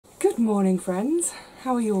morning, friends.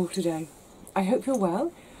 How are you all today? I hope you're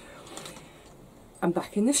well. I'm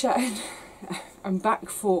back in the shed. I'm back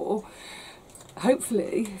for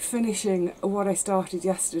hopefully finishing what I started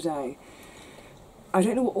yesterday. I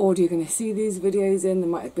don't know what order you're going to see these videos in. There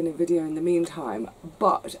might have been a video in the meantime,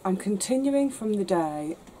 but I'm continuing from the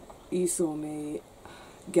day you saw me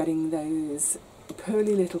getting those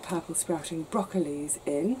pearly little purple sprouting broccolis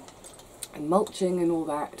in and mulching and all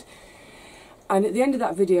that. And at the end of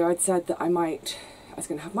that video I'd said that I was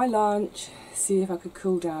going to have my lunch, see if I could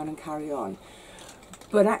cool down and carry on.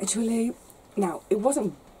 But actually, now, it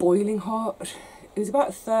wasn't boiling hot. It was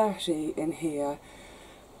about 30 in here,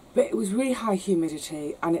 but it was really high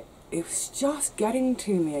humidity and it was just getting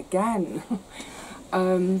to me again.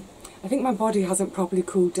 I think my body hasn't properly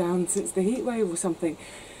cooled down since the heat wave or something.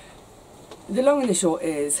 The long and the short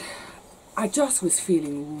is, I just was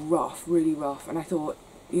feeling rough, really rough, and I thought,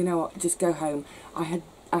 you know what, just go home. I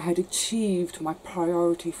had achieved my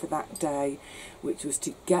priority for that day, which was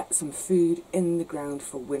to get some food in the ground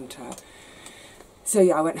for winter. So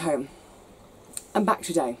yeah, I went home. I'm back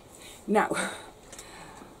today. Now,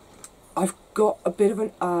 I've got a bit of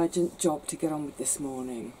an urgent job to get on with this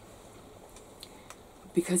morning,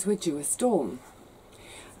 because we're due a storm.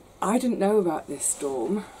 I didn't know about this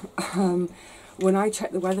storm. When I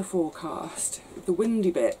checked the weather forecast, the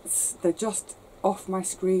windy bits, they're just off my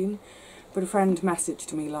screen, but a friend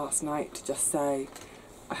messaged me last night to just say,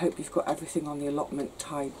 I hope you've got everything on the allotment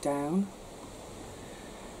tied down.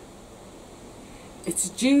 It's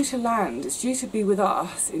due to land, it's due to be with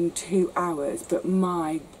us in 2 hours, but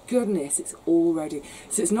my goodness, it's already,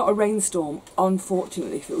 so it's not a rainstorm,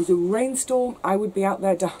 unfortunately. If it was a rainstorm, I would be out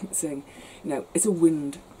there dancing. No, it's a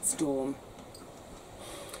wind storm.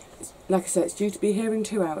 Like I said, it's due to be here in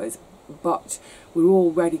 2 hours, but we're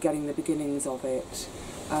already getting the beginnings of it.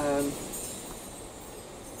 I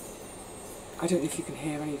don't know if you can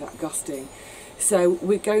hear any of that gusting. So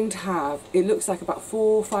we're going to have, it looks like about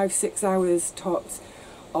 4, 5, 6 hours tops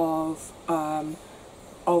of a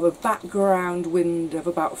background wind of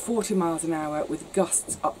about 40 miles an hour with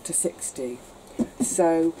gusts up to 60.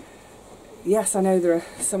 So yes, I know there are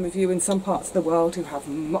some of you in some parts of the world who have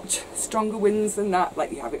much stronger winds than that,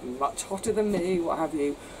 like you have it much hotter than me, what have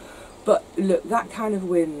you. But look, that kind of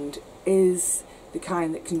wind is the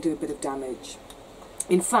kind that can do a bit of damage.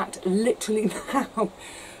 In fact, literally now,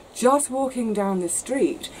 just walking down the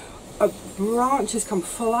street, a branch has come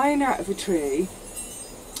flying out of a tree.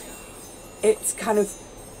 It's kind of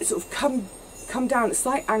sort of come down at a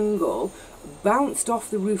slight angle, bounced off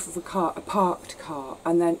the roof of a parked car,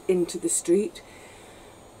 and then into the street.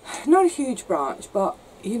 Not a huge branch, but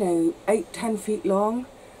you know, 8-10 feet long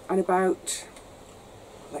and about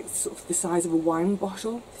like sort of the size of a wine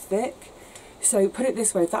bottle thick. So put it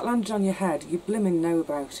this way, if that landed on your head, you'd blimmin' know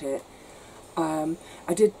about it. I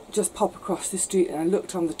did just pop across the street and I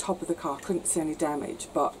looked on the top of the car, couldn't see any damage,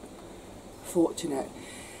 but fortunate.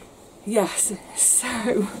 Yes,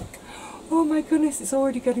 so, oh my goodness, it's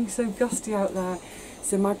already getting so gusty out there.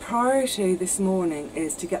 So my priority this morning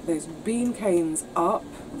is to get those bean canes up,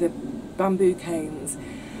 the bamboo canes,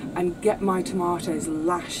 and get my tomatoes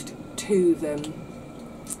lashed to them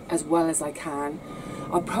as well as I can.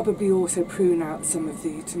 I'll probably also prune out some of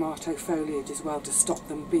the tomato foliage as well to stop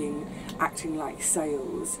them acting like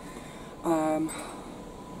sails. I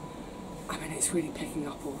mean, it's really picking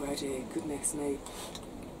up already, goodness me.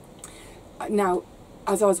 Now,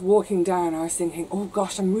 as I was walking down, I was thinking, oh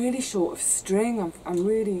gosh, I'm really short of string, I'm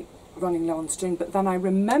really running low on string, but then I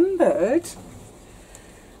remembered,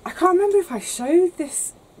 I can't remember if I showed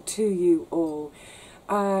this to you all.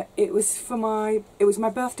 It was my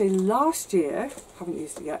birthday last year, haven't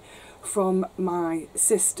used it yet, from my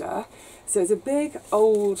sister. So it's a big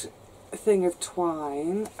old thing of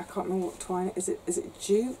twine. I can't remember what twine is it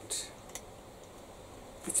jute?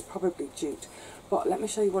 It's probably jute. But let me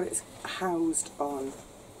show you what it's housed on.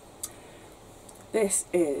 This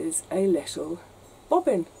is a little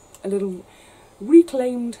bobbin, a little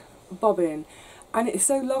reclaimed bobbin. And it's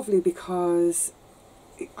so lovely because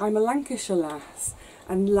I'm a Lancashire lass,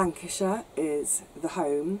 and Lancashire is the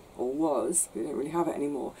home, or was, we don't really have it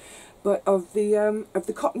anymore, but of the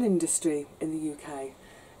cotton industry in the UK.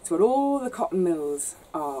 It's what all the cotton mills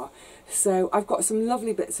are. So I've got some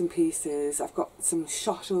lovely bits and pieces. I've got some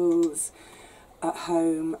shuttles at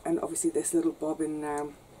home, and obviously this little bobbin now.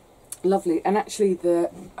 Lovely. And actually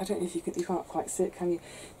I don't know if you can't quite see it, can you?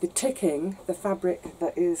 The ticking, the fabric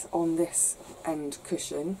that is on this end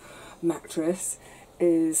cushion mattress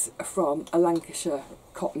is from a Lancashire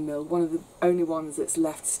cotton mill, one of the only ones that's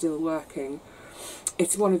left still working.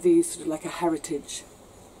 It's one of these sort of like a heritage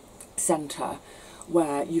centre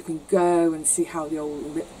where you can go and see how the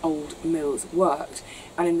old mills worked,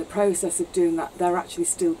 and in the process of doing that they're actually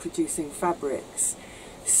still producing fabrics.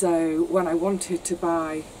 So when I wanted to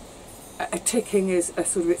buy a ticking is a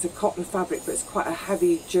sort of, it's a cotton fabric, but it's quite a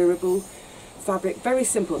heavy, durable fabric, very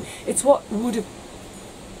simple. It's what would have,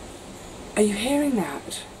 are you hearing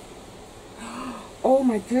that? Oh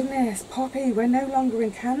my goodness, Poppy, we're no longer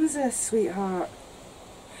in Kansas, sweetheart.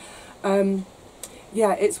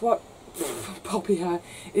 Yeah, it's what, Poppy hair,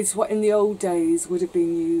 it's what in the old days would have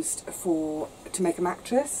been used to make a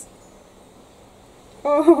mattress.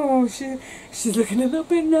 Oh, she's looking a little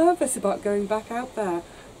bit nervous about going back out there.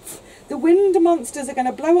 The wind monsters are going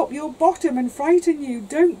to blow up your bottom and frighten you.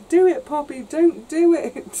 Don't do it, Poppy, don't do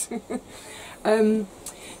it.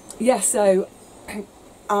 Yeah, so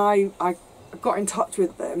I got in touch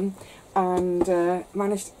with them and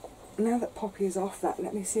managed, now that Poppy is off that,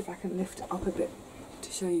 let me see if I can lift it up a bit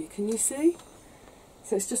to show you. Can you see?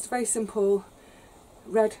 So it's just a very simple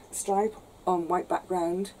red stripe on white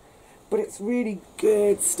background, but it's really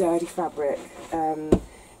good sturdy fabric.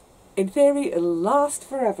 In theory it'll last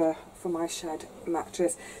forever for my shed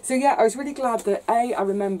mattress. So yeah, I was really glad that I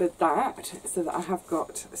remembered that, so that I have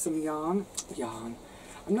got some yarn, I'm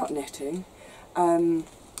not knitting,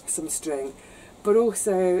 some string, but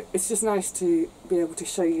also it's just nice to be able to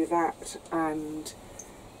show you that. And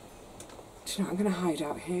do you know, I'm going to hide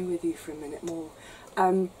out here with you for a minute more.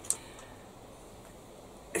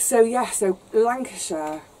 So yeah, so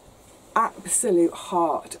Lancashire, absolute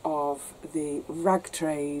heart of the rag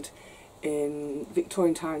trade in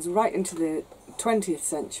Victorian times, right into the 20th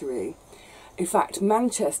century. In fact,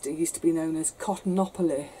 Manchester used to be known as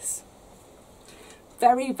Cottonopolis.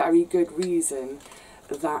 Very, very good reason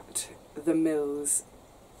that the mills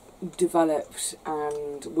developed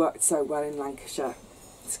and worked so well in Lancashire.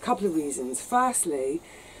 There's a couple of reasons. Firstly,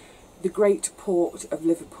 the great port of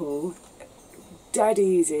Liverpool, dead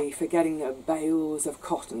easy for getting the bales of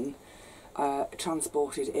cotton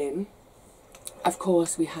transported in. Of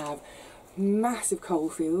course, we have massive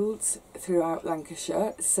coalfields throughout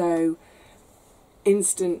Lancashire, so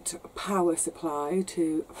instant power supply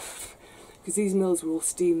to, because these mills were all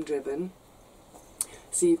steam driven.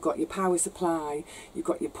 So you've got your power supply, you've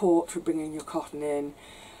got your port for bringing your cotton in,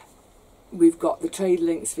 we've got the trade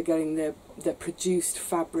links for getting the produced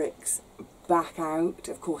fabrics back out.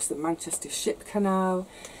 Of course, the Manchester Ship Canal,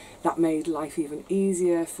 that made life even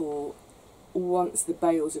easier for, once the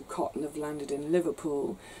bales of cotton have landed in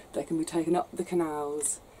Liverpool, they can be taken up the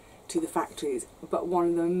canals to the factories. But one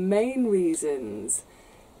of the main reasons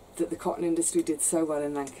that the cotton industry did so well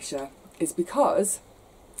in Lancashire is because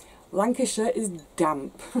Lancashire is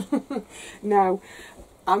damp. Now,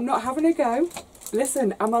 I'm not having a go.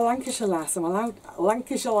 Listen, I'm a Lancashire lass. I'm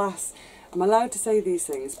allowed to say these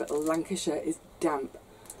things, but Lancashire is damp.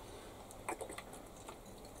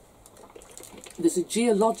 There's a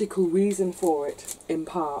geological reason for it, in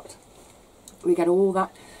part. We get all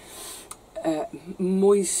that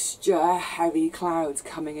moisture, heavy clouds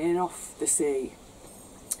coming in off the sea.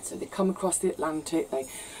 So they come across the Atlantic, they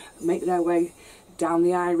make their way down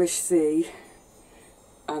the Irish Sea,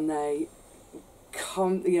 and they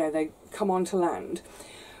come, they come onto land.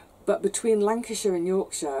 But between Lancashire and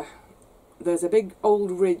Yorkshire, there's a big old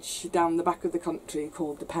ridge down the back of the country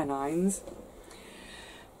called the Pennines.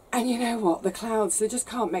 And you know what, the clouds, they just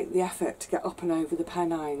can't make the effort to get up and over the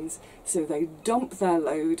Pennines, so they dump their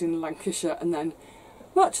load in Lancashire and then,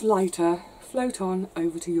 much lighter, float on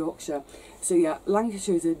over to Yorkshire. So yeah,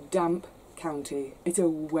 Lancashire is a damp county, it's a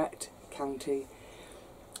wet county.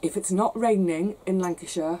 If it's not raining in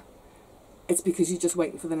Lancashire, it's because you're just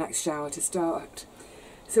waiting for the next shower to start.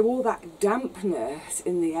 So all that dampness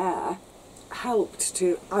in the air helped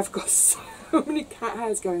to, I've got so many cat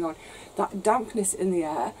hairs going on, that dampness in the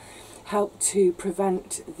air helped to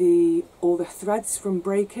prevent all the threads from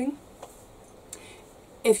breaking.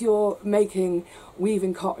 If you're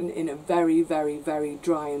weaving cotton in a very, very, very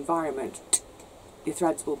dry environment, your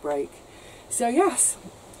threads will break. So yes,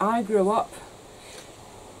 I grew up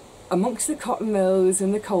amongst the cotton mills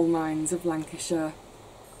and the coal mines of Lancashire.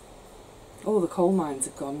 All the coal mines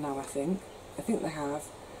have gone now, I think. I think they have.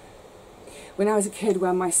 When I was a kid,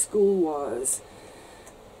 where my school was,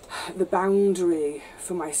 the boundary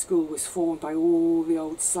for my school was formed by all the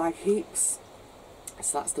old slag heaps.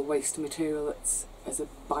 So that's the waste material that's as a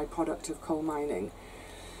byproduct of coal mining.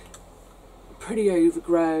 Pretty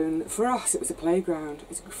overgrown. For us, it was a playground.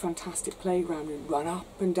 It's a fantastic playground. We'd run up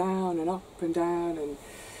and down and up and down, and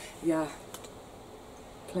yeah,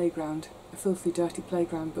 playground. A filthy, dirty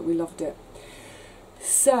playground, but we loved it.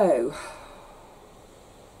 So,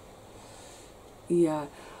 yeah,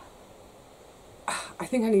 I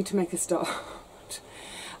think I need to make a start.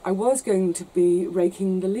 I was going to be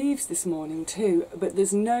raking the leaves this morning too, but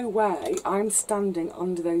there's no way I'm standing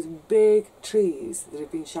under those big trees that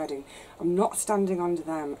have been shedding. I'm not standing under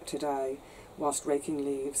them today whilst raking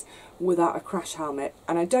leaves without a crash helmet,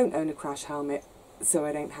 and I don't own a crash helmet, so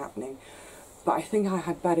it ain't happening. But I think I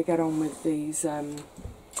had better get on with these,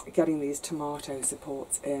 getting these tomato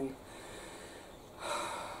supports in.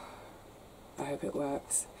 I hope it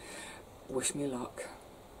works. Wish me luck.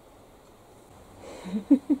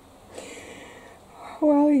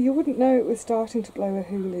 Well, you wouldn't know it was starting to blow a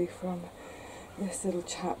hoolie from this little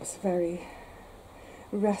chap's very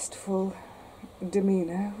restful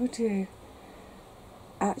demeanour, would you?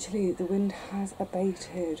 Actually, the wind has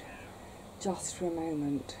abated just for a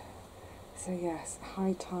moment. So yes,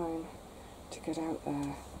 high time to get out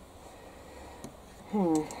there.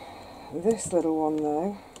 This little one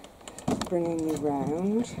though, bringing me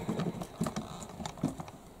round.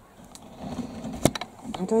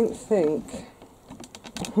 I don't think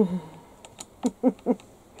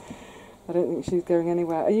she's going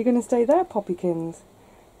anywhere. Are you going to stay there, Poppykins?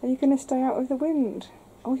 Are you going to stay out of the wind?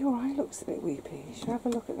 Oh, your eye looks a bit weepy. Should I have a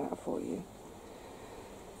look at that for you?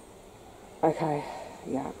 Okay,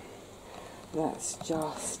 yeah. Let's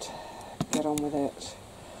just get on with it.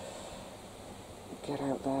 Get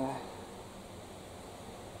out there.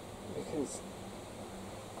 Because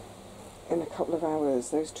in a couple of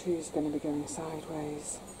hours those trees are going to be going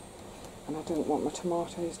sideways, and I don't want my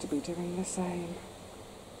tomatoes to be doing the same.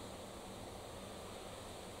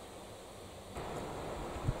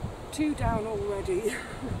 Two down already.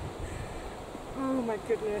 Oh my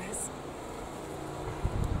goodness.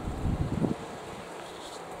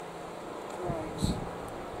 Right.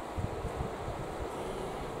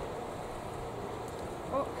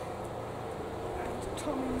 Oh, and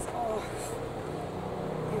Tommy's off.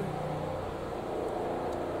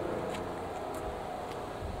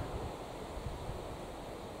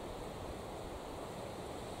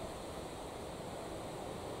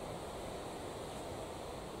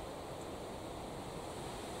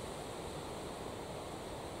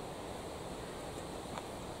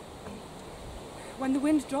 When the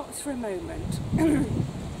wind drops for a moment,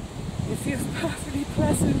 it feels perfectly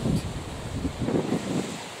pleasant.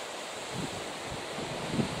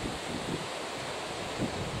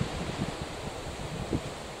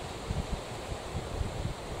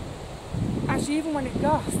 Actually, even when it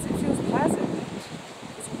gusts, it feels pleasant.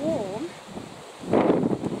 It's warm,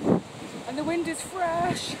 and the wind is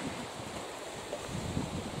fresh.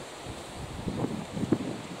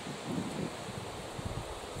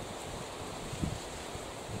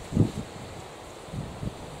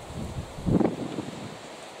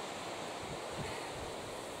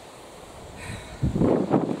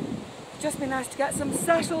 Just be nice to get some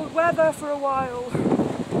settled weather for a while.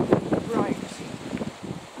 Right.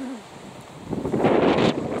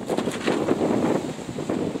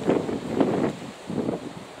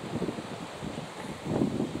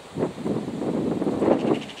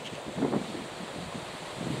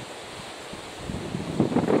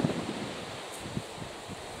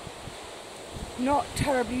 Not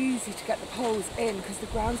terribly easy to get the poles in because the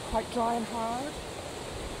ground's quite dry and hard.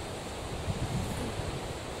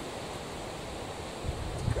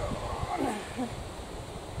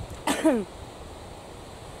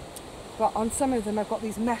 But on some of them I've got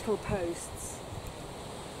these metal posts,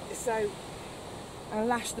 so I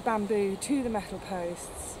lash the bamboo to the metal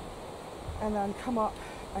posts and then come up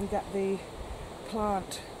and get the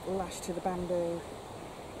plant lashed to the bamboo.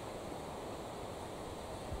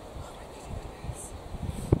 Oh my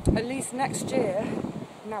goodness. At least next year,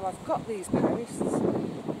 now I've got these posts,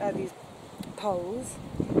 these poles,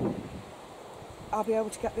 I'll be able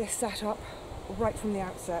to get this set up right from the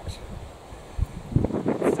outset,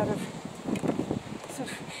 instead of sort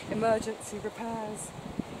of emergency repairs.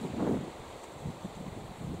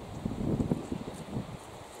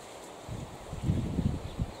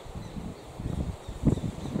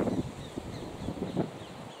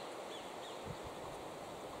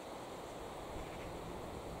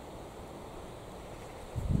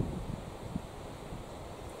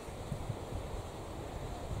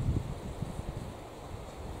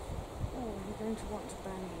 Going to want to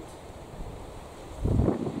bend.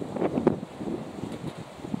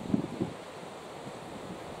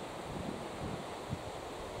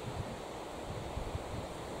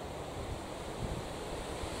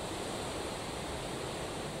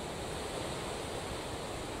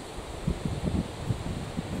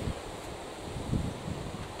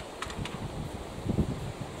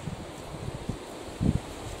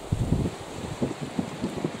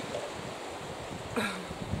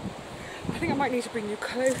 I might might need to bring you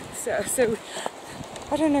closer. So,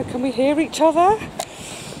 I don't know, can we hear each other?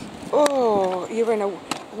 Oh, you're in a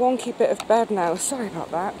wonky bit of bed now. Sorry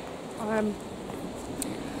about that. I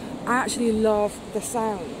actually love the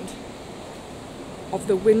sound of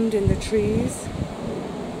the wind in the trees.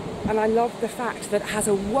 And I love the fact that it has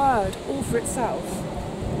a word all for itself.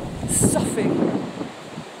 Soughing.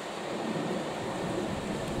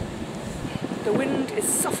 The wind is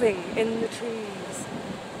soughing in the trees.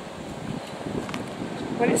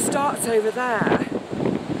 When it starts over there,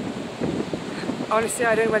 honestly,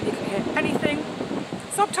 I don't know whether you can hear anything.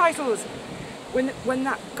 Subtitles! When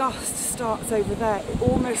that gust starts over there, it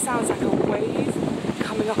almost sounds like a wave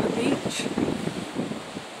coming up a beach.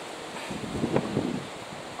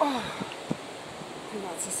 Oh, I think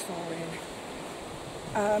that's as far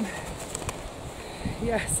in.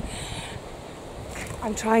 Yes,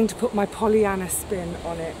 I'm trying to put my Pollyanna spin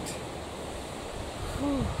on it.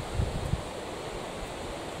 Whew.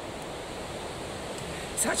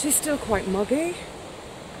 It's actually still quite muggy,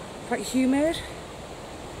 quite humid.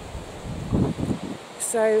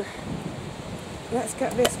 So let's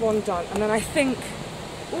get this one done, and then I think,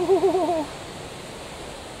 ooh,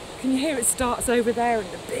 can you hear it starts over there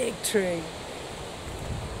in the big tree?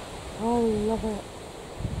 Oh, love it.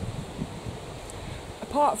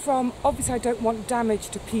 Apart from, obviously I don't want damage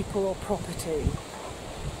to people or property,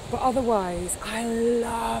 but otherwise I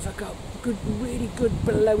love a good, really good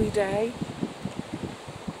blowy day.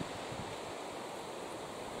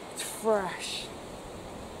 It's fresh.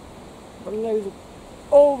 Blow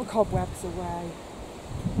all the cobwebs away.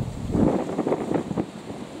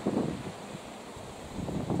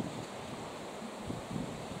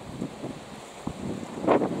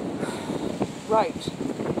 Right.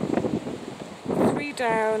 3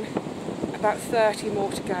 down, about 30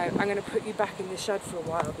 more to go. I'm going to put you back in the shed for a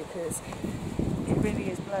while because it really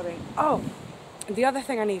is blowing. Oh, the other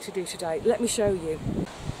thing I need to do today, let me show you.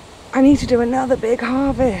 I need to do another big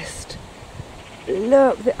harvest.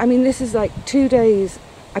 Look, I mean, this is like 2 days.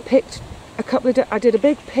 I picked a couple of, I did a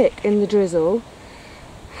big pick in the drizzle.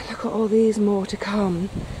 Look at all these more to come.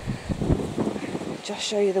 Just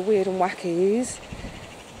show you the weird and wackies.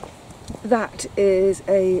 That is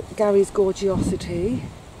a Gary's Gorgiosity.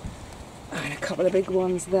 And a couple of big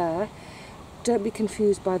ones there. Don't be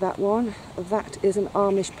confused by that one. That is an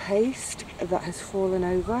Amish paste that has fallen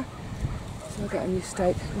over. So I'll get a new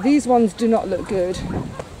stake. These ones do not look good.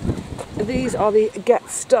 These are the Get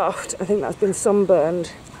Stuffed. I think that's been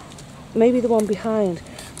sunburned. Maybe the one behind.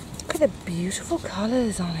 Look at the beautiful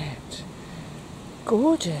colours on it.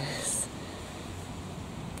 Gorgeous.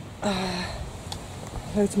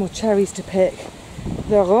 Loads more cherries to pick.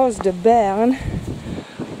 The Rose de Berne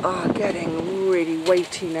are getting really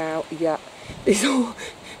weighty now. Yeah, these all,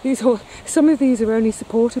 some of these are only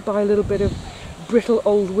supported by a little bit of brittle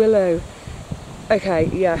old willow. Okay,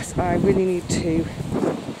 yes, I really need to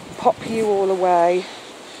pop you all away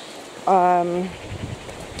and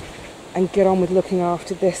get on with looking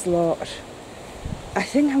after this lot. I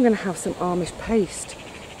think I'm going to have some Amish paste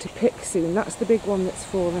to pick soon. That's the big one that's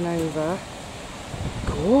fallen over.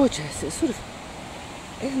 Gorgeous. It's sort of,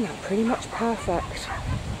 isn't that pretty much perfect?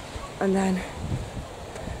 And then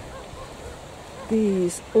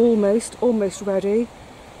these almost ready.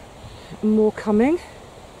 More coming.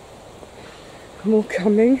 More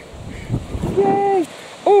coming. Yay!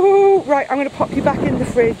 Oh, right, I'm going to pop you back in the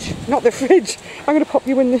fridge. Not the fridge. I'm going to pop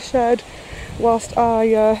you in the shed whilst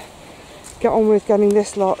I get on with getting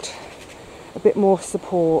this lot a bit more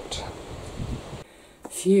support.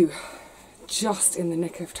 Phew. Just in the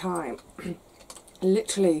nick of time.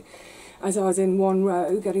 Literally, as I was in one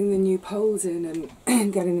row getting the new poles in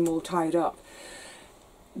and getting them all tied up,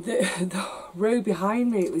 the row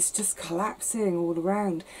behind me, it was just collapsing all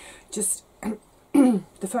around. Just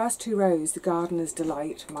the first 2 rows, the gardener's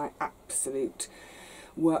delight, my absolute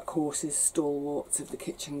workhorses, stalwarts of the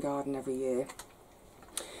kitchen garden every year.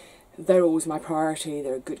 They're always my priority.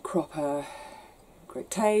 They're a good cropper,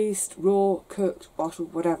 great taste, raw, cooked,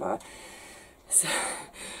 bottled, whatever.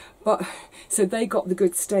 So they got the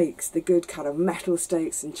good steaks, the good kind of metal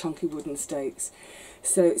steaks and chunky wooden steaks.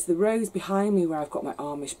 So it's the rows behind me where I've got my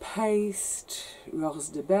Amish paste, Rose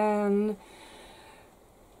de Berne,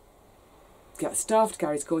 Get Stuffed,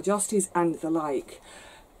 Gary's Gorgiosities and the like.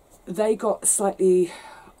 They got slightly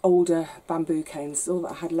older bamboo canes, all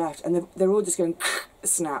that I had left, and they're all just going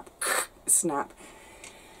snap, snap.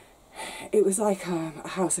 It was like a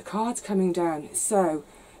house of cards coming down. So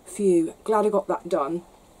phew, glad I got that done.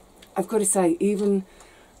 I've got to say, even,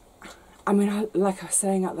 I mean, like I was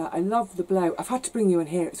saying at that, I love the blow. I've had to bring you in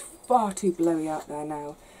here. It's far too blowy out there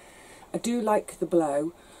now. I do like the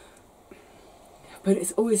blow, But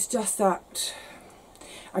it's always just that,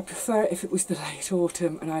 I prefer it if it was the late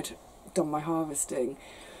autumn and I'd done my harvesting,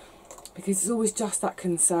 because it's always just that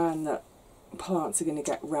concern that plants are going to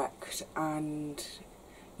get wrecked, and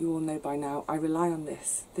you all know by now I rely on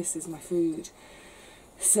this. This is my food.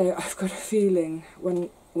 So I've got a feeling when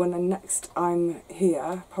next I'm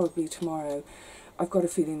here, probably tomorrow, I've got a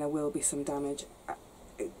feeling there will be some damage,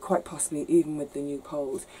 quite possibly even with the new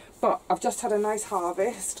poles. But I've just had a nice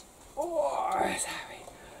harvest. Oh, Zoe,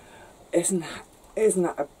 isn't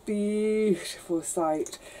that a beautiful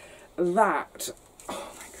sight? That,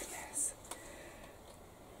 oh my goodness,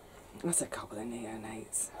 that's a couple of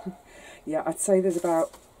neonates. Yeah, I'd say there's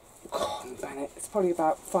about, oh, Bennett, it's probably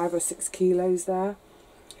about 5 or 6 kilos there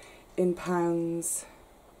in pounds.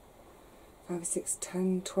 5, 6,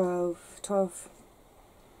 10, 12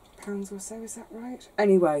 pounds or so, is that right?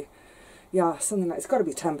 Anyway, yeah, something like, it's got to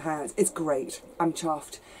be 10 pounds. It's great. I'm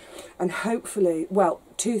chuffed. And hopefully, well,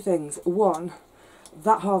 2 things. One,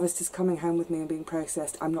 that harvest is coming home with me and being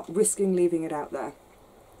processed. I'm not risking leaving it out there.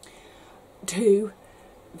 2,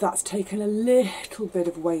 that's taken a little bit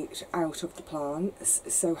of weight out of the plants.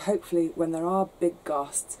 So hopefully when there are big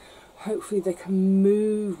gusts, hopefully they can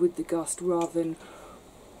move with the gust rather than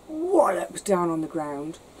wallop down on the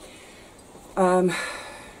ground.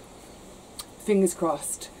 Fingers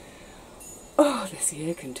crossed. Oh, this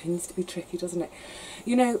year continues to be tricky, doesn't it?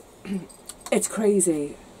 You know, it's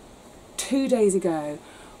crazy. 2 days ago,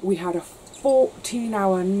 we had a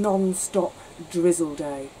 14-hour non-stop drizzle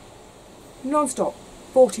day. Non-stop,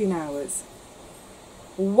 14 hours.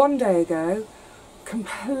 1 day ago,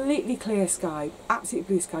 completely clear sky, absolute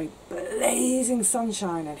blue sky, blazing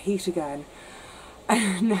sunshine and heat again.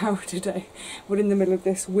 And now today, we're in the middle of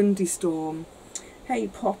this windy storm. Hey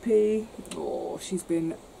Poppy, oh, she's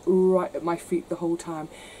been right at my feet the whole time.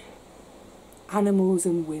 Animals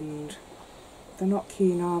and wind, they're not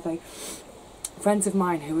keen, are they? Friends of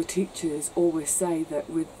mine who are teachers always say that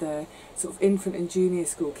with the sort of infant and junior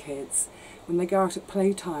school kids, when they go out at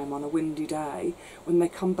playtime on a windy day, when they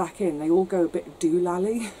come back in, they all go a bit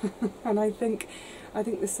doolally. And I think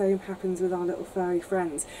the same happens with our little furry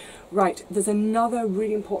friends. Right, there's another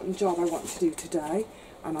really important job I want to do today,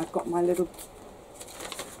 and I've got my little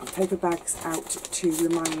paper bags out to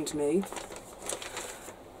remind me.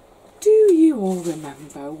 Do you all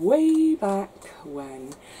remember way back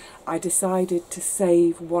when I decided to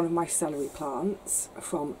save one of my celery plants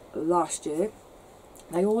from last year?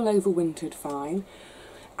 They all overwintered fine,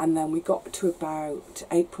 and then we got to about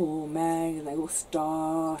April or May and they all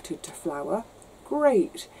started to flower.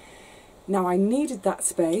 Great. Now I needed that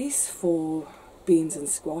space for beans and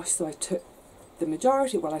squash, so I took the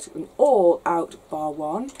majority, well I took them all out bar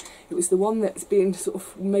one. It was the one that's been sort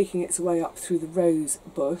of making its way up through the rose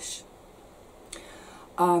bush.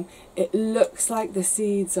 It looks like the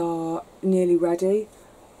seeds are nearly ready.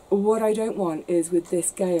 What I don't want is, with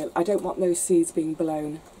this gale, I don't want those seeds being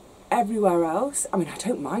blown everywhere else. I mean, I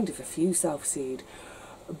don't mind if a few self-seed,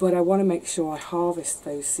 but I want to make sure I harvest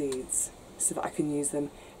those seeds so that I can use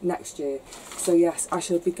them next year. So yes, I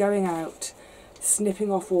shall be going out,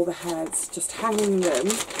 snipping off all the heads, just hanging them.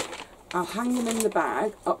 I'll hang them in the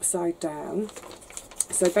bag upside down.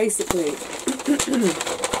 So basically,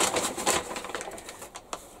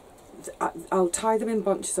 I'll tie them in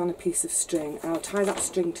bunches on a piece of string, and I'll tie that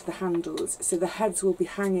string to the handles, so the heads will be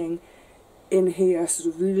hanging in here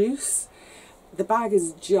sort of loose. The bag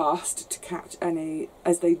is just to catch any,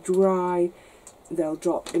 as they dry, they'll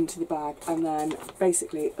drop into the bag, and then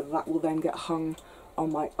basically that will then get hung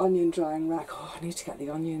on my onion drying rack. Oh, I need to get the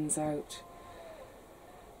onions out.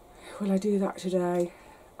 Will I do that today?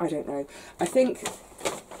 I don't know. I think,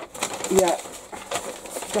 yeah,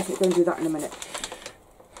 definitely going to do that in a minute.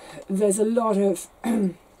 There's a lot of,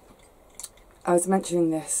 I was mentioning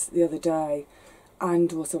this the other day,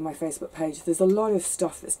 and also on my Facebook page, there's a lot of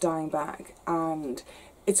stuff that's dying back, and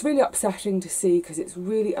it's really upsetting to see because it's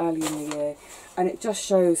really early in the year, and it just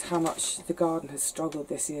shows how much the garden has struggled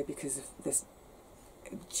this year because of this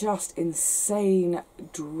just insane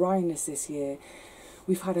dryness this year.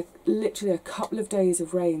 We've had literally a couple of days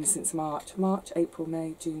of rain since March, April,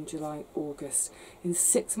 May, June, July, August. In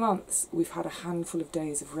 6 months, we've had a handful of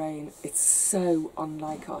days of rain. It's so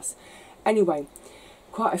unlike us. Anyway,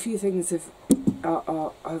 quite a few things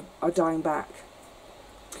are dying back.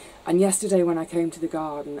 And yesterday when I came to the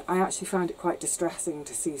garden, I actually found it quite distressing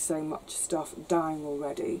to see so much stuff dying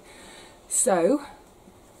already. So,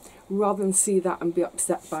 rather than see that and be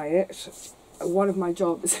upset by it, one of my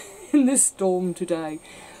jobs in this storm today,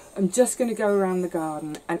 I'm just going to go around the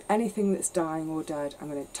garden, and anything that's dying or dead,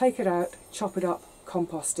 I'm going to take it out, chop it up,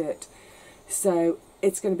 compost it. So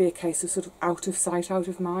it's going to be a case of sort of out of sight, out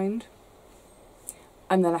of mind.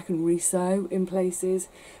 And then I can re-sow in places.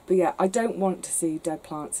 But yeah, I don't want to see dead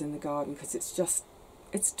plants in the garden because it's just,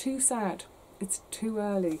 it's too sad. It's too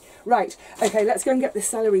early. Right, okay, let's go and get the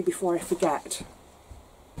celery before I forget.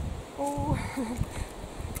 Oh,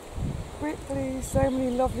 quickly, so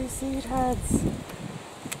many lovely seed heads.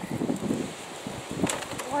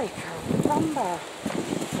 Boy, caramba,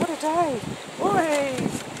 what a day. Oi!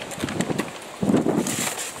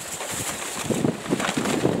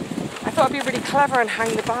 I thought I'd be really clever and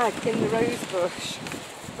hang the bag in the rose bush,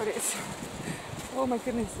 but it's, oh my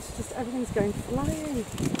goodness, it's just, everything's going flying.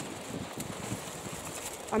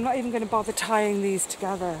 I'm not even going to bother tying these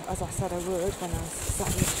together as I said I would when I was sat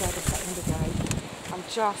in the shed a second ago. I'm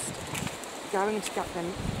just going to get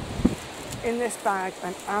them in this bag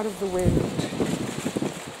and out of the wind.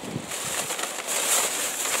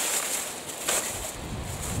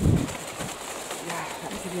 Yeah,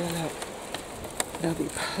 let me give you a look. There'll be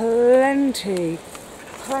plenty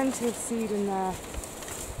of seed in there,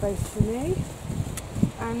 both for me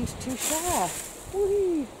and to share.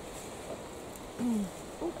 Whee!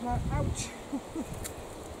 Oh, no, ouch!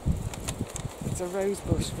 It's a rose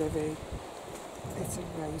bush, Vivi. It's a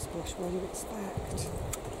rose bush, what do you expect?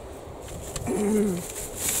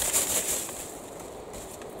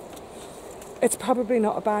 It's probably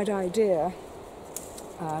not a bad idea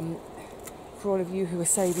for all of you who are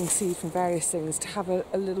saving seed from various things to have a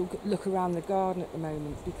little look around the garden at the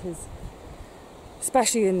moment, because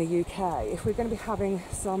especially in the UK, if we're going to be having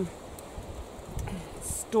some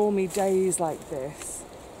stormy days like this,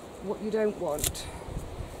 what you don't want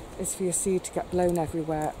is for your seed to get blown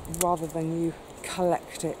everywhere rather than you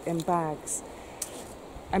collect it in bags.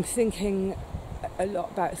 I'm thinking a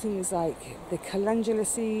lot about things like the calendula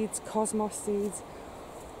seeds, cosmos seeds,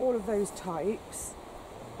 all of those types.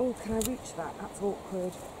 Oh, can I reach that? That's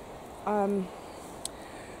awkward.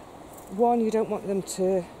 One, you don't want them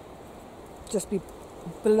to just be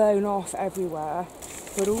blown off everywhere,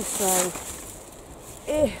 but also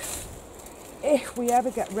if we ever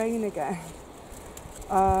get rain again,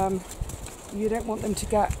 you don't want them to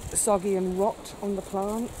get soggy and rot on the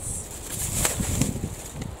plants.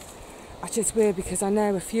 Actually, it's weird because I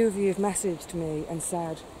know a few of you have messaged me and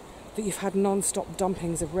said that you've had non-stop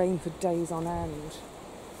dumpings of rain for days on end.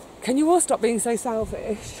 Can you all stop being so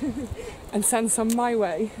selfish and send some my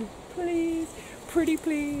way? Please, pretty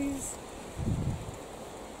please.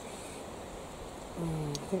 I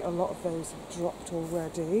think a lot of those have dropped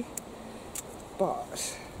already,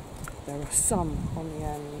 but there are some on the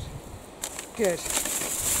end. Good.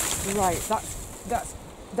 Right,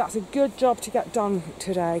 that's a good job to get done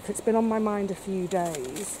today, because it's been on my mind a few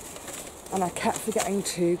days and I kept forgetting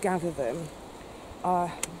to gather them.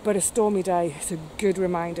 But a stormy day is a good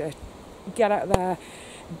reminder. Get out there,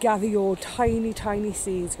 gather your tiny, tiny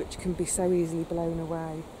seeds which can be so easily blown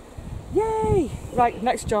away. Yay! Right,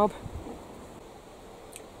 next job.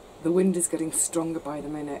 The wind is getting stronger by the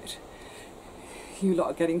minute. You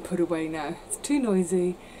lot are getting put away now. It's too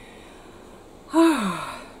noisy.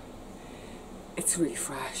 It's really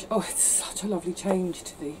fresh. Oh, it's such a lovely change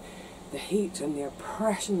to the heat and the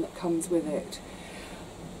oppression that comes with it.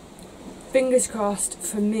 Fingers crossed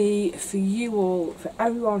for me, for you all, for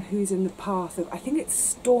everyone who's in the path of, I think it's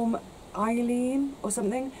Storm Eileen or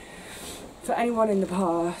something. For anyone in the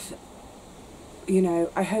path, you know,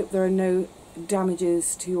 I hope there are no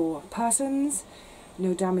damages to your persons,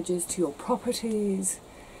 no damages to your properties,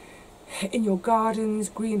 in your gardens,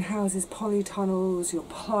 greenhouses, polytunnels, your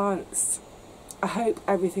plants. I hope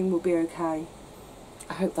everything will be okay.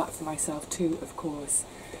 I hope that for myself too, of course.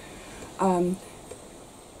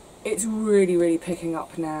 It's really, really picking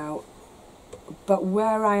up now, but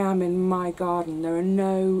where I am in my garden, there are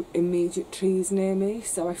no immediate trees near me,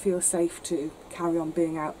 so I feel safe to carry on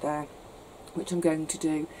being out there, which I'm going to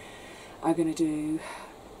do. I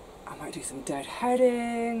might do some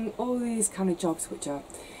deadheading, all these kind of jobs which are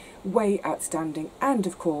way outstanding, and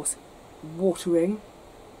of course, watering.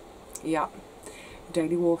 Yeah,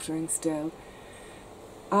 daily watering still.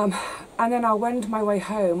 And then I'll wend my way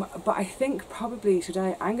home, but I think probably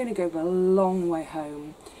today I'm going to go the long way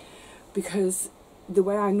home, because the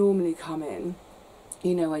way I normally come in,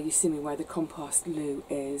 you know, where you see me, where the compost loo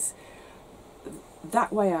is,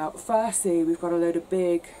 that way out, firstly we've got a load of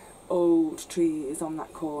big old trees on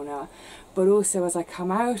that corner, but also as I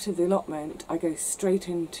come out of the allotment I go straight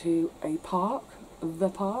into a park, the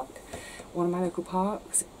park, one of my local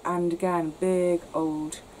parks, and again big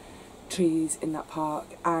old trees in that park,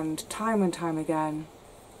 and time again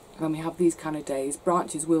when we have these kind of days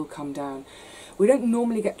branches will come down. We don't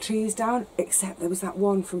normally get trees down, except there was that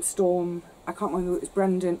one from Storm I can't remember if it was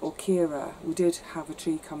Brendan or Kira, we did have a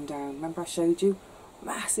tree come down. Remember I showed you?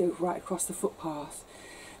 Massive, right across the footpath.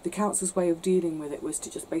 The council's way of dealing with it was to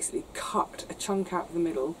just basically cut a chunk out of the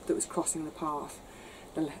middle that was crossing the path.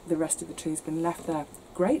 The rest of the tree's been left there.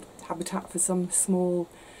 Great habitat for some small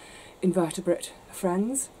invertebrate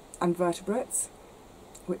friends and vertebrates.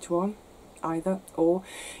 Which one? Either. Or.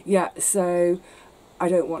 Yeah, so I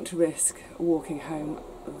don't want to risk walking home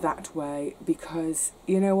that way, because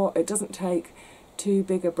you know what, it doesn't take too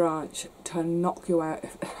big a branch to knock you out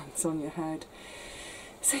if it's on your head.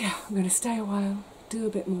 So yeah, I'm going to stay a while, do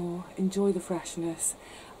a bit more, enjoy the freshness,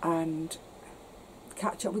 and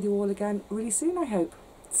catch up with you all again really soon, I hope.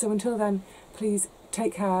 So until then, please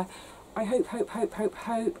take care. I hope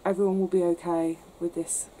everyone will be okay with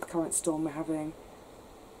this current storm we're having.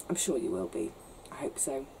 I'm sure you will be. I hope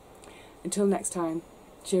so. Until next time,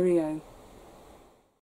 cheerio.